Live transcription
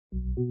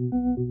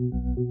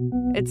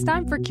It's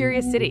time for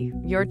Curious City,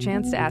 your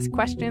chance to ask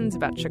questions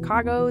about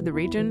Chicago, the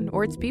region,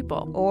 or its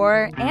people.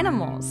 Or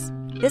animals.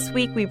 This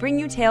week, we bring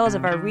you tales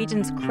of our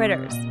region's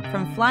critters,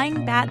 from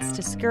flying bats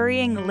to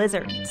scurrying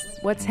lizards.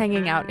 What's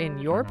hanging out in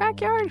your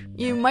backyard?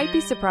 You might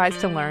be surprised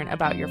to learn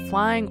about your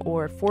flying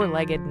or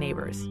four-legged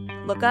neighbors.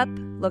 Look up,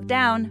 look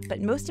down,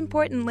 but most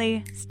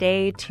importantly,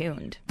 stay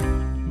tuned.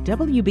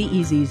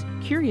 WBEZ's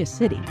Curious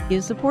City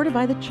is supported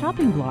by the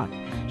Chopping Block,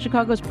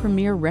 Chicago's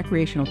premier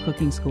recreational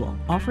cooking school,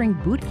 offering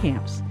boot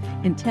camps.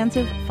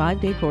 Intensive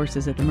 5-day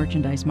courses at the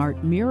Merchandise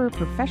Mart mirror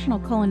professional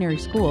culinary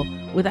school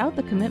without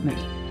the commitment.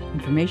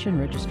 Information,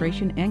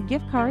 registration, and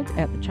gift cards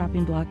at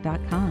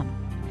thechoppingblock.com.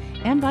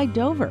 And by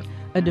Dover,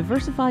 a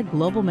diversified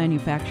global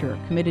manufacturer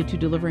committed to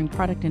delivering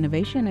product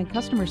innovation and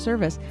customer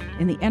service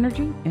in the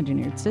energy,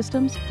 engineered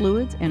systems,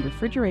 fluids, and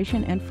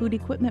refrigeration and food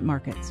equipment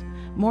markets.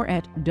 More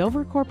at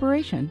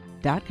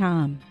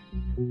dovercorporation.com.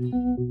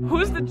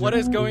 What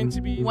is going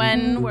to be?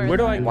 When? Where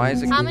do I? Why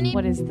is it? How many?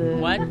 What is the?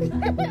 What?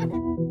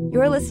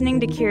 You're listening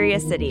to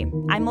Curious City.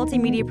 I'm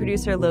multimedia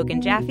producer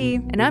Logan Jaffe.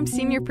 And I'm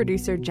senior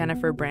producer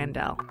Jennifer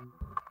Brandel.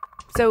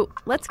 So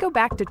let's go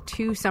back to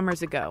 2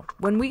 summers ago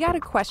when we got a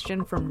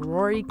question from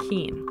Rory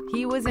Keene.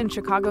 He was in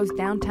Chicago's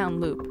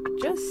downtown loop,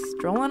 just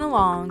strolling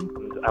along.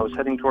 I was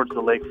heading towards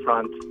the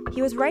lakefront.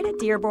 He was right at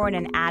Dearborn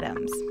and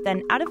Adams.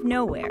 Then out of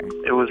nowhere,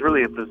 It was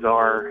really a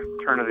bizarre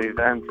turn of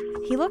events.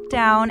 he looked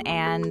down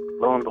and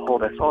Lo and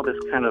behold, I saw this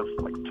kind of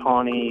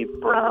tawny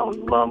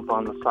brown lump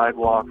on the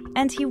sidewalk.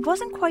 he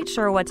wasn't quite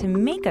sure what to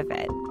make of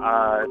it.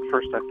 At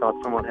first I thought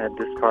someone had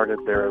discarded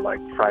their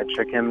fried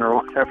chicken or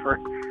whatever.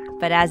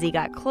 But as he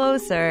got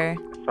closer,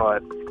 I saw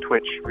it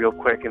twitch real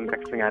quick, and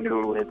next thing I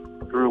knew, it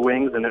grew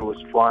wings and it was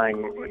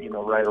flying,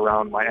 right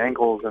around my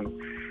ankles and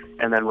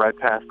then right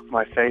past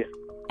my face.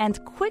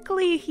 and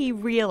quickly he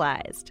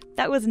realized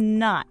that was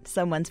not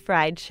someone's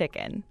fried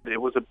chicken.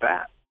 It was a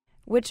bat.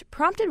 Which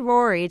prompted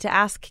Rory to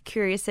ask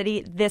Curious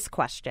City this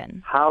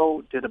question.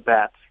 How did a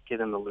bat get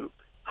in the loop?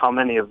 How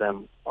many of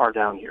them are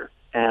down here?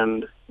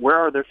 And where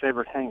are their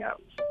favorite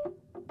hangouts?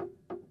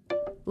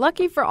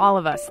 Lucky for all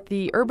of us,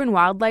 the Urban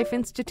Wildlife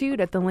Institute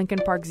at the Lincoln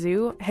Park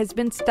Zoo has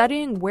been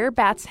studying where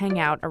bats hang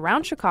out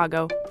around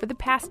Chicago for the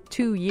past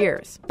 2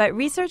 years. But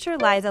researcher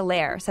Liza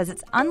Lair says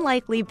it's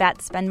unlikely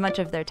bats spend much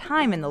of their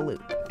time in the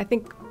loop. I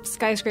think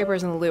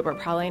skyscrapers in the loop are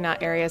probably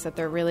not areas that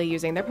they're really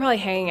using. They're probably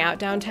hanging out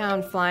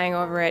downtown, flying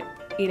over it,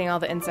 eating all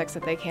the insects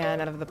that they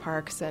can out of the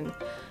parks and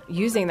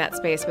using that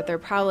space, but they're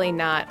probably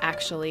not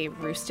actually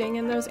roosting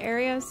in those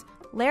areas.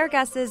 Lair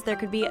guesses there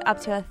could be up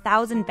to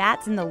 1,000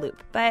 bats in the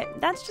loop, but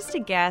that's just a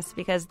guess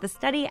because the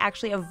study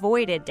actually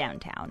avoided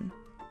downtown.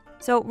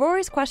 So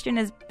Rory's question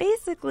is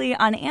basically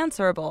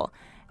unanswerable,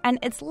 and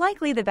it's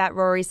likely the bat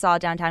Rory saw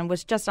downtown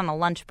was just on a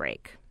lunch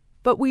break.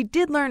 But we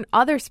did learn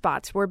other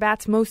spots where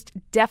bats most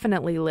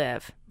definitely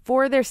live.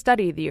 For their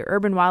study, the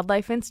Urban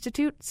Wildlife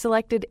Institute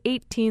selected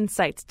 18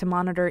 sites to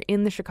monitor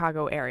in the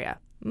Chicago area.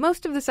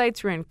 Most of the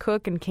sites were in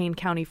Cook and Kane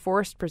County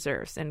forest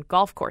preserves and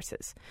golf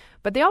courses.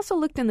 But they also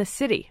looked in the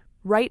city,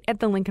 right at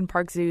the Lincoln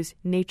Park Zoo's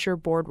Nature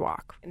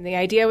Boardwalk. And the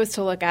idea was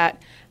to look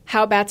at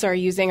how bats are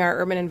using our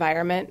urban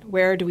environment.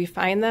 Where do we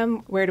find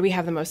them? Where do we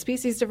have the most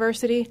species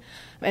diversity?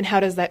 And how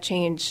does that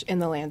change in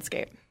the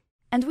landscape?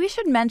 And we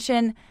should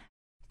mention,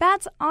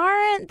 bats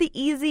aren't the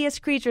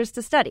easiest creatures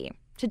to study.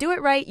 To do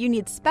it right, you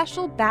need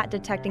special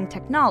bat-detecting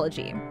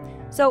technology.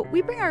 So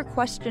we bring our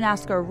question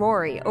asker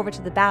Rory over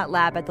to the bat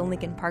lab at the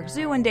Lincoln Park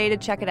Zoo one day to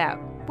check it out,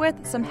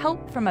 with some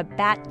help from a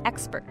bat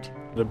expert.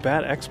 The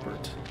bat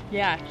expert.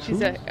 Yeah,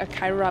 she's a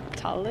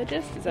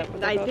chiroptologist. Is that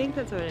what I think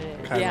that's what it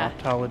is.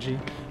 Chiroptology.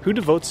 Who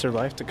devotes their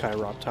life to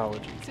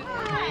chiroptology?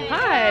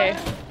 Hi.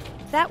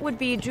 That would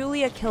be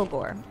Julia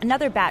Kilgore,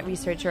 another bat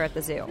researcher at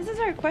the zoo. This is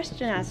our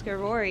question asker,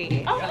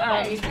 Rory. Oh,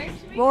 hi.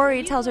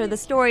 Rory tells her the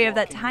story of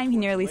that time he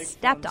nearly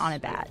stepped on a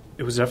bat.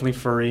 It was definitely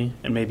furry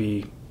and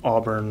maybe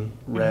auburn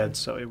red,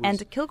 so it was...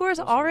 And Kilgore's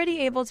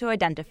already able to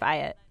identify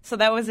it. So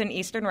that was an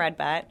eastern red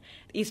bat.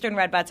 Eastern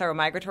red bats are a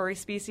migratory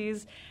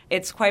species.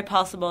 It's quite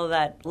possible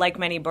that, like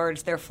many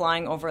birds, they're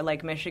flying over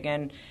Lake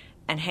Michigan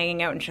and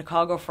hanging out in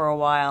Chicago for a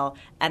while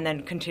and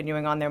then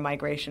continuing on their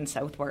migration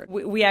southward.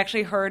 We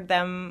actually heard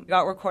them,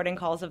 got recording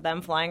calls of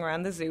them flying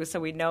around the zoo, so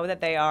we know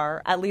that they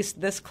are at least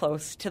this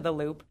close to the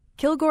loop.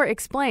 Kilgore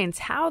explains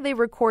how they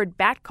record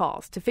bat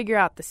calls to figure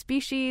out the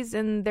species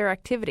and their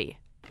activity.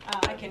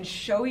 I can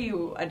show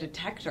you a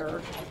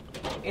detector.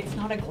 It's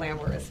not a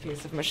glamorous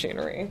piece of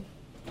machinery.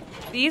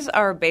 These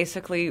are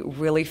basically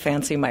really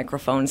fancy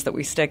microphones that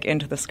we stick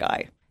into the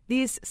sky.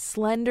 These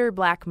slender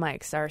black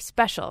mics are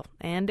special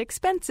and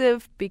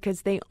expensive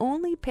because they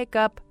only pick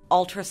up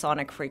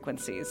ultrasonic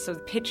frequencies, so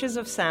pitches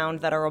of sound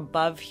that are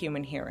above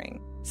human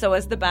hearing. So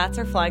as the bats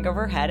are flying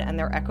overhead and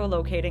they're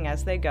echolocating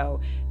as they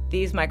go,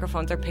 these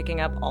microphones are picking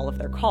up all of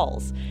their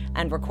calls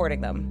and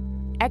recording them.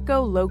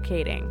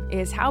 Echolocating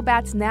is how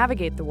bats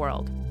navigate the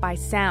world, by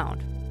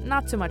sound,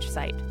 not so much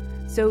sight.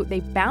 So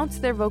they bounce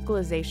their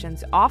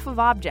vocalizations off of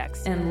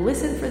objects and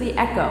listen for the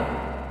echo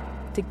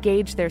to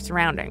gauge their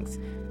surroundings.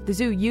 The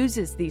zoo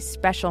uses these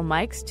special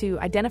mics to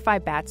identify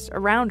bats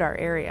around our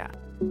area.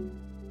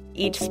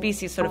 Each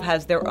species sort of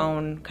has their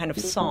own kind of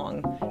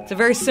song. It's a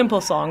very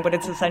simple song, but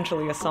it's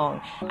essentially a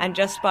song. And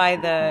just by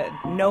the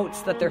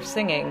notes that they're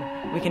singing,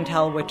 we can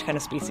tell which kind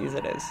of species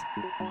it is.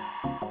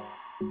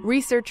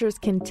 Researchers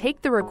can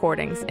take the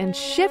recordings and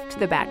shift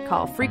the bat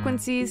call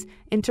frequencies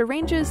into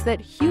ranges that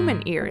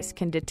human ears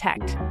can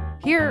detect.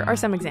 Here are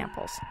some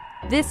examples.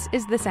 This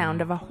is the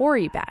sound of a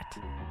hoary bat.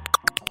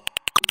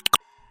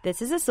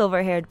 This is a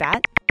silver-haired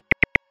bat.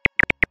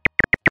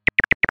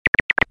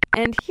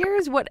 And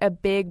here's what a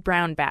big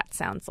brown bat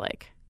sounds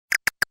like.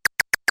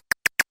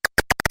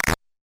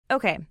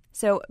 Okay,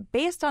 so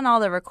based on all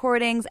the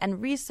recordings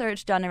and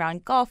research done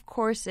around golf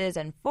courses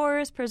and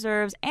forest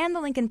preserves and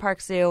the Lincoln Park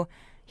Zoo,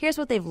 here's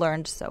what they've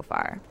learned so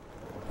far.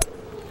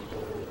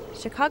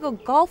 Chicago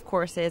golf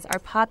courses are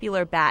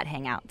popular bat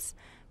hangouts,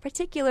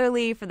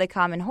 particularly for the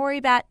common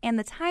hoary bat and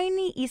the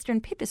tiny eastern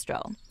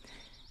pipistrelle.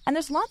 And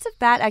there's lots of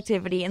bat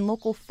activity in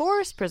local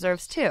forest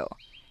preserves, too.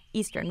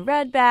 Eastern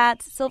red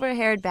bats,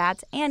 silver-haired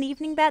bats, and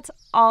evening bats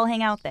all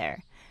hang out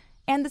there.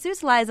 And the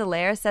zoo's Liza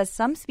Lair says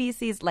some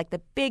species, like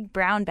the big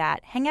brown bat,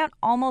 hang out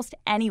almost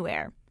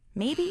anywhere,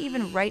 maybe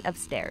even right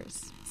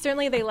upstairs.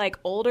 Certainly they like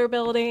older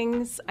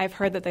buildings. I've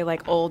heard that they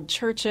like old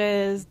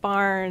churches,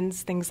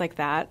 barns, things like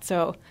that.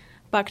 So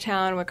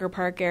Bucktown, Wicker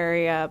Park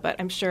area, but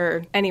I'm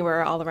sure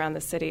anywhere all around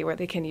the city where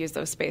they can use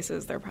those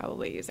spaces, they're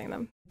probably using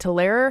them. To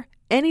Lehrer,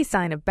 any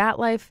sign of bat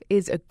life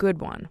is a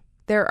good one.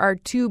 There are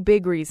two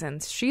big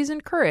reasons she's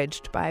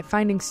encouraged by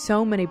finding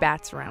so many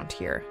bats around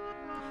here.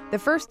 The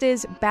first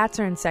is bats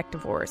are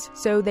insectivores,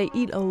 so they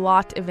eat a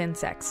lot of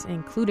insects,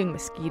 including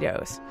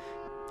mosquitoes.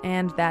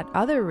 And that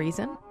other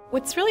reason?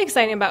 What's really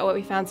exciting about what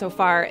we found so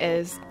far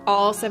is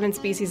all 7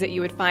 species that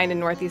you would find in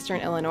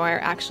northeastern Illinois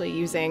are actually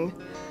using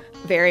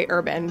very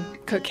urban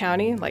Cook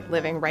County, like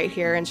living right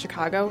here in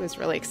Chicago is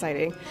really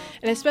exciting.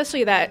 And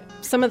especially that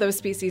some of those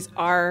species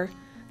are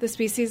the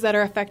species that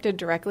are affected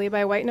directly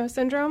by white nose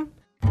syndrome.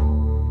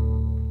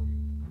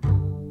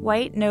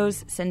 White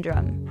nose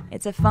syndrome.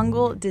 It's a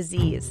fungal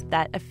disease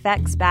that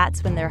affects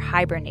bats when they're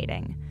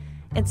hibernating.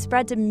 It's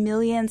spread to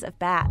millions of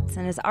bats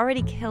and has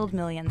already killed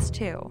millions,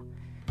 too.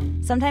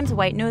 Sometimes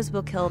white nose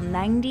will kill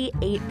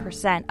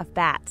 98% of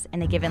bats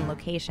in a given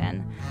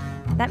location.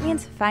 That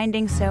means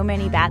finding so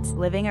many bats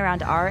living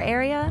around our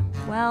area,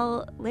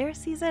 well, Lair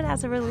sees it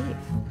as a relief.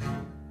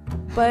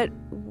 But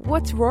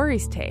what's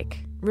Rory's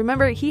take?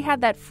 Remember, he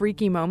had that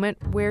freaky moment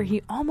where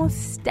he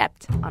almost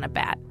stepped on a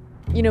bat.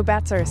 You know,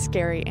 bats are a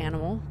scary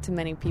animal to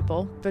many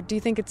people, but do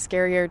you think it's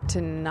scarier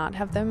to not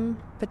have them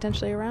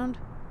potentially around?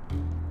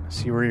 I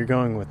see where you're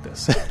going with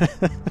this.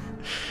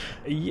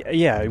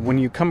 Yeah, when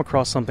you come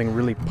across something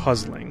really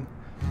puzzling,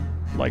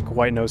 like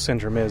white nose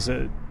syndrome is,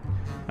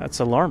 that's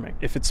alarming.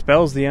 If it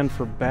spells the end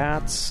for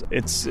bats,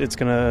 it's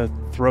going to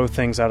throw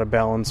things out of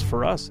balance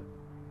for us.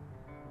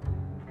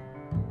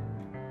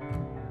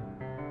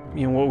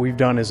 You know, what we've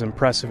done is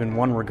impressive in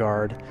one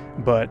regard,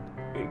 but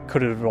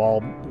could it have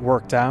all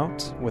worked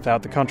out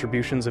without the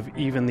contributions of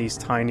even these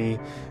tiny,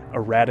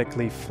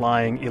 erratically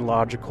flying,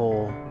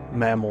 illogical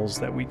mammals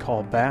that we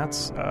call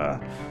bats?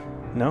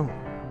 No.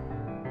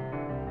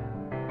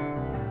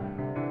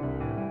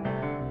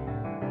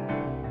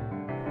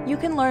 You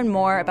can learn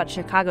more about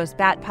Chicago's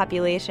bat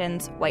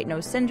populations, white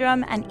nose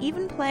syndrome, and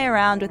even play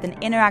around with an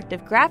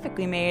interactive graphic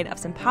we made of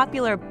some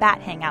popular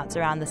bat hangouts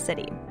around the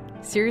city.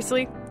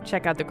 Seriously?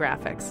 Check out the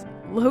graphics.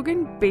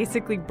 Logan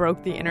basically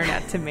broke the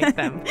internet to make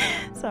them.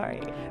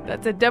 Sorry.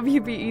 That's at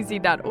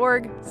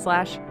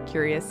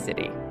wbez.org/Curious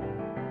City.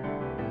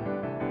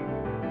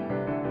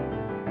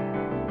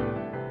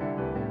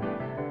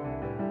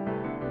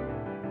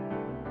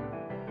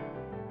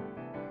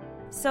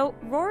 So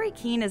Rory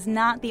Keene is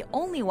not the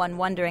only one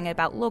wondering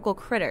about local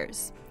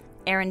critters.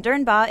 Aaron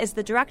Dernbaugh is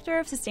the Director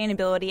of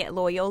Sustainability at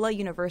Loyola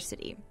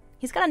University.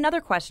 He's got another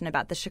question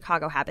about the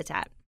Chicago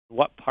habitat.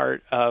 What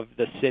part of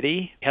the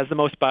city has the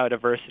most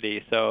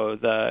biodiversity? So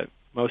the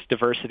most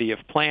diversity of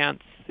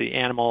plants, the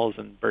animals,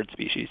 and bird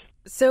species.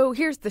 So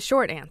here's the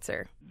short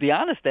answer. The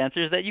honest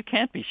answer is that you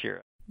can't be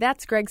sure.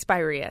 That's Greg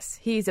Spirius.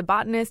 He's a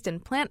botanist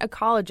and plant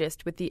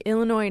ecologist with the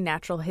Illinois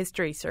Natural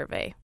History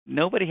Survey.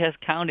 Nobody has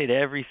counted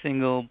every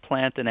single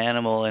plant and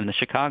animal in the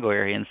Chicago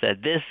area and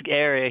said, this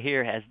area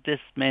here has this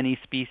many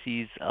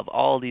species of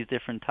all these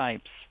different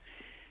types,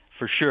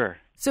 for sure.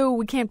 So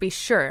we can't be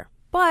sure.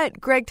 But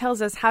Greg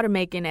tells us how to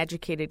make an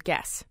educated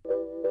guess.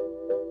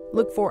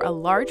 Look for a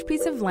large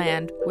piece of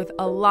land with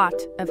a lot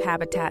of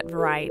habitat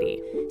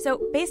variety.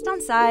 So based on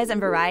size and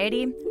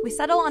variety, we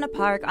settle on a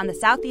park on the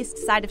southeast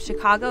side of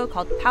Chicago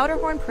called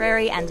Powderhorn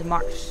Prairie and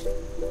Marsh.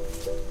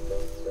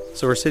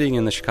 So we're sitting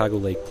in the Chicago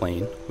Lake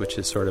Plain, which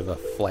is sort of a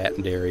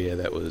flattened area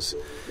that was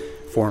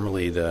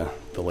formerly the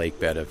lake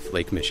bed of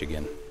Lake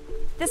Michigan.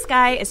 This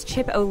guy is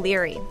Chip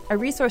O'Leary, a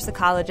resource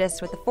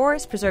ecologist with the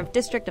Forest Preserve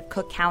District of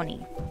Cook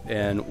County.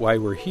 And why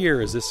we're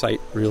here is this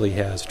site really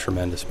has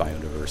tremendous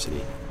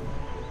biodiversity.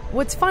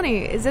 What's funny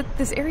is that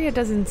this area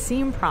doesn't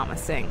seem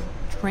promising.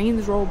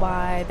 Trains roll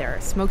by, there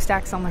are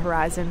smokestacks on the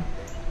horizon,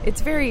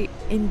 It's very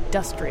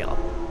industrial.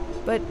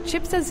 But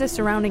Chip says the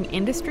surrounding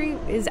industry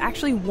is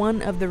actually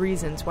one of the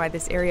reasons why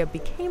this area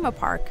became a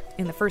park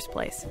in the first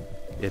place.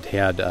 It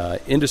had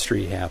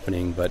industry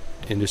happening, but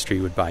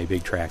industry would buy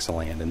big tracts of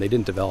land, and they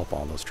didn't develop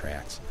all those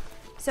tracts.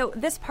 So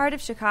this part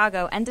of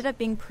Chicago ended up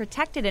being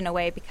protected in a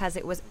way because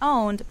it was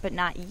owned but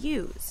not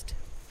used.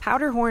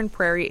 Powderhorn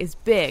Prairie is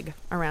big,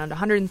 around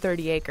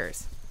 130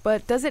 acres.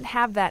 But does it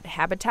have that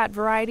habitat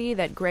variety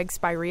that Greg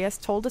Spirius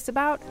told us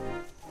about?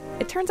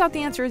 It turns out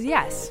the answer is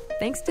yes,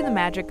 thanks to the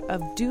magic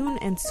of dune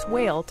and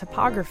swale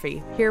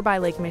topography here by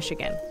Lake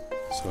Michigan.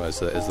 So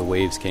as the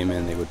waves came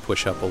in, they would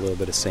push up a little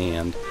bit of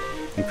sand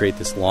and create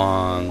this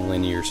long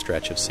linear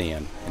stretch of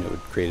sand, and it would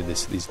create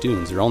these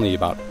dunes. They're only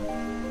about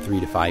 3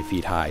 to 5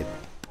 feet high.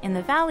 In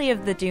the valley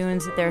of the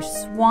dunes, there's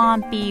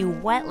swampy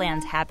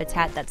wetlands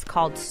habitat that's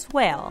called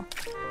swale.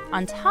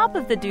 On top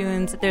of the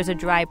dunes, there's a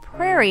dry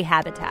prairie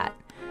habitat.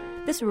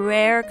 This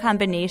rare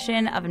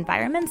combination of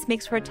environments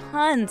makes for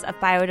tons of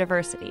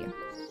biodiversity.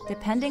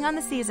 Depending on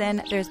the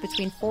season, there's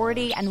between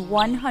 40 and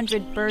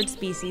 100 bird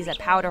species at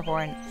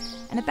Powderhorn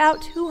and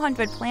about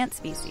 200 plant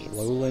species.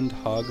 Lowland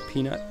hog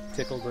peanut,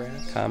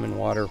 ticklegrass, common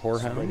water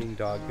horehound, spreading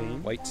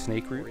dogbane, white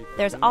snakeroot.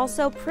 There's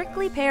also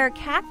prickly pear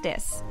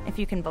cactus, if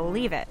you can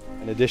believe it.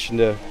 In addition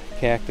to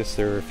cactus,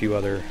 there are a few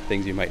other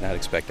things you might not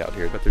expect out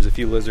here, but there's a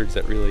few lizards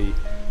that really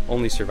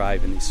only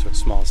survive in these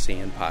small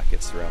sand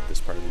pockets throughout this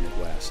part of the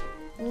Midwest.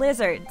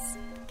 Lizards,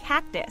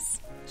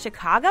 cactus,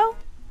 Chicago?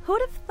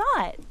 Who'd have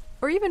thought?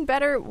 Or even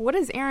better, what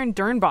does Aaron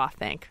Dernbaugh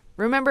think?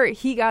 Remember,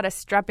 he got us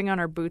strapping on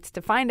our boots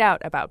to find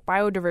out about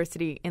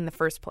biodiversity in the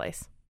first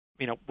place.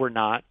 We're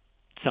not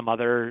some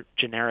other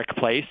generic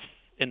place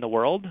in the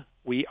world.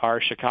 We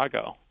are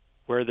Chicago.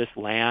 We're this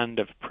land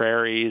of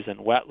prairies and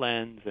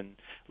wetlands and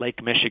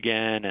Lake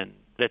Michigan, and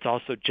it's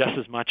also just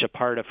as much a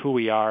part of who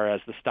we are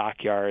as the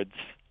stockyards,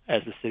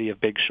 as the city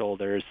of big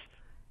shoulders.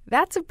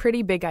 That's a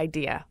pretty big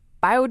idea.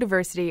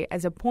 Biodiversity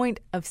as a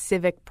point of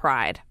civic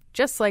pride.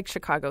 Just like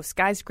Chicago's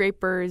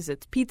skyscrapers,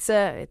 its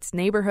pizza, its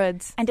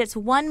neighborhoods. And it's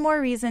one more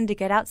reason to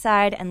get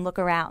outside and look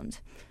around.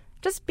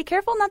 Just be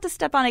careful not to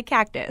step on a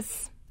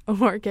cactus.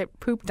 Or get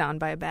pooped on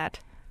by a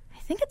bat. I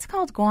think it's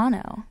called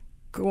guano.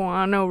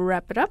 Guano,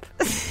 wrap it up?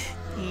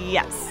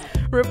 Yes.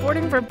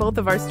 Reporting for both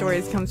of our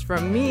stories comes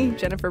from me,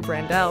 Jennifer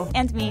Brandel.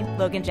 And me,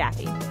 Logan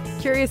Jaffe.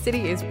 Curious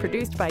City is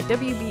produced by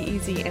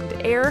WBEZ and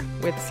AIR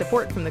with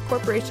support from the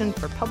Corporation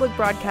for Public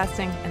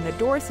Broadcasting and the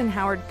Doris and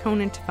Howard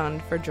Conant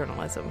Fund for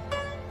Journalism.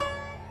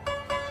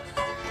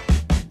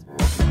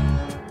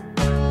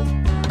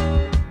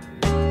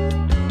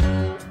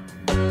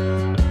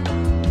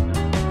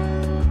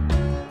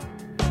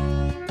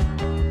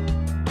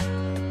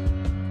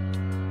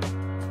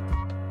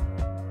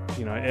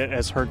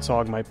 As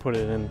Herzog might put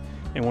it in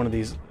one of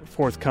these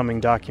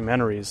forthcoming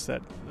documentaries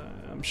that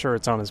I'm sure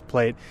it's on his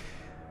plate,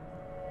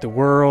 the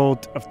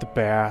world of the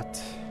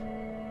bat,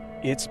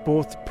 it's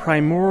both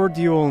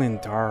primordial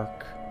and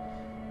dark.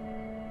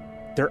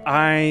 Their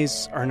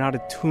eyes are not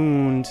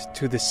attuned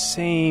to the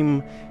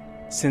same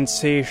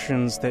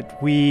sensations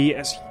that we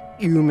as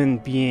human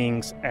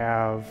beings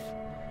have,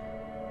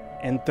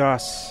 and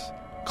thus,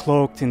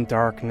 cloaked in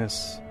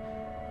darkness,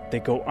 they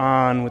go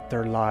on with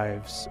their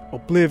lives,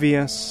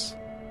 oblivious,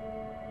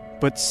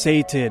 but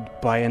sated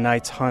by a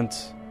night's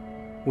hunt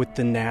with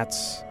the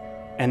gnats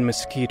and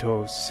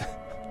mosquitoes.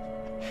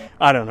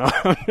 I don't know.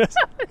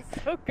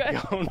 So good.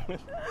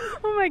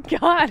 Oh my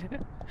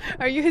God.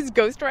 Are you his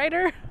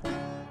ghostwriter?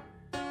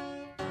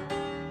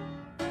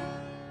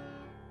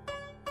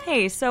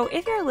 Hey, so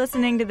if you're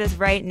listening to this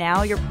right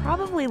now, you're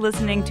probably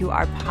listening to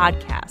our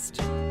podcast.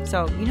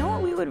 So you know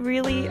what we would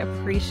really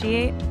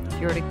appreciate?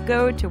 If you were to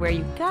go to where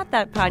you got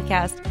that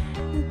podcast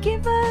and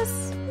give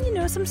us,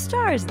 some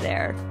stars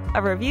there.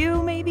 A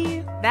review,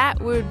 maybe? That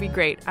would be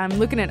great. I'm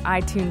looking at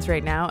iTunes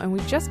right now, and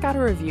we just got a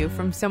review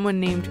from someone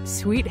named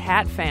Sweet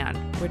Hat Fan,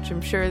 which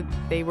I'm sure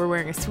they were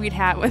wearing a sweet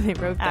hat when they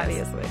wrote this.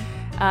 Obviously.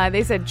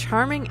 They said,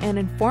 charming and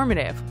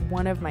informative,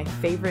 one of my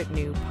favorite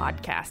new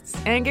podcasts,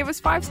 and gave us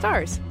 5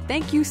 stars.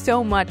 Thank you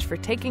so much for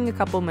taking a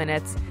couple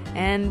minutes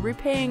and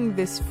repaying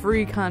this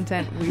free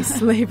content we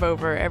slave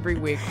over every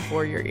week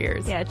for your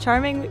ears. Yeah,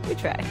 charming, we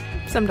try.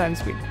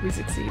 Sometimes we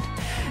succeed.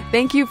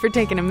 Thank you for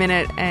taking a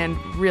minute, and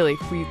really,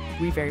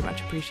 we very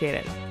much appreciate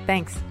it.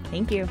 Thanks.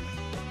 Thank you.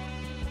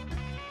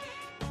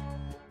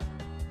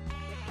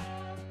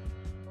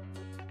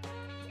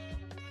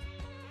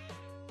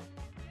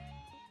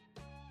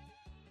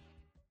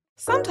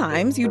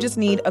 Sometimes you just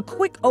need a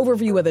quick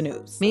overview of the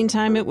news.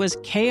 Meantime, it was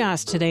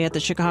chaos today at the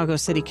Chicago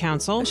City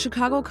Council. A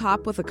Chicago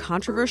cop with a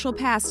controversial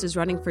past is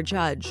running for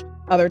judge.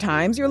 Other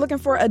times, you're looking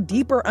for a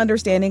deeper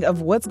understanding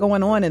of what's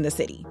going on in the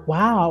city.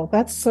 Wow,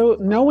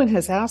 no one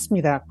has asked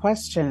me that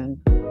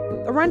question.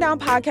 The Rundown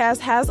podcast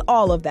has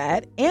all of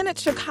that, and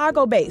it's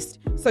Chicago-based,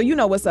 so you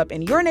know what's up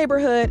in your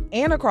neighborhood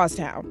and across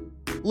town.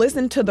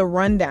 Listen to The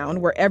Rundown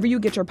wherever you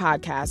get your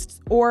podcasts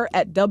or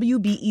at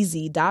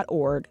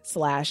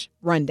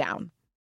wbez.org/rundown.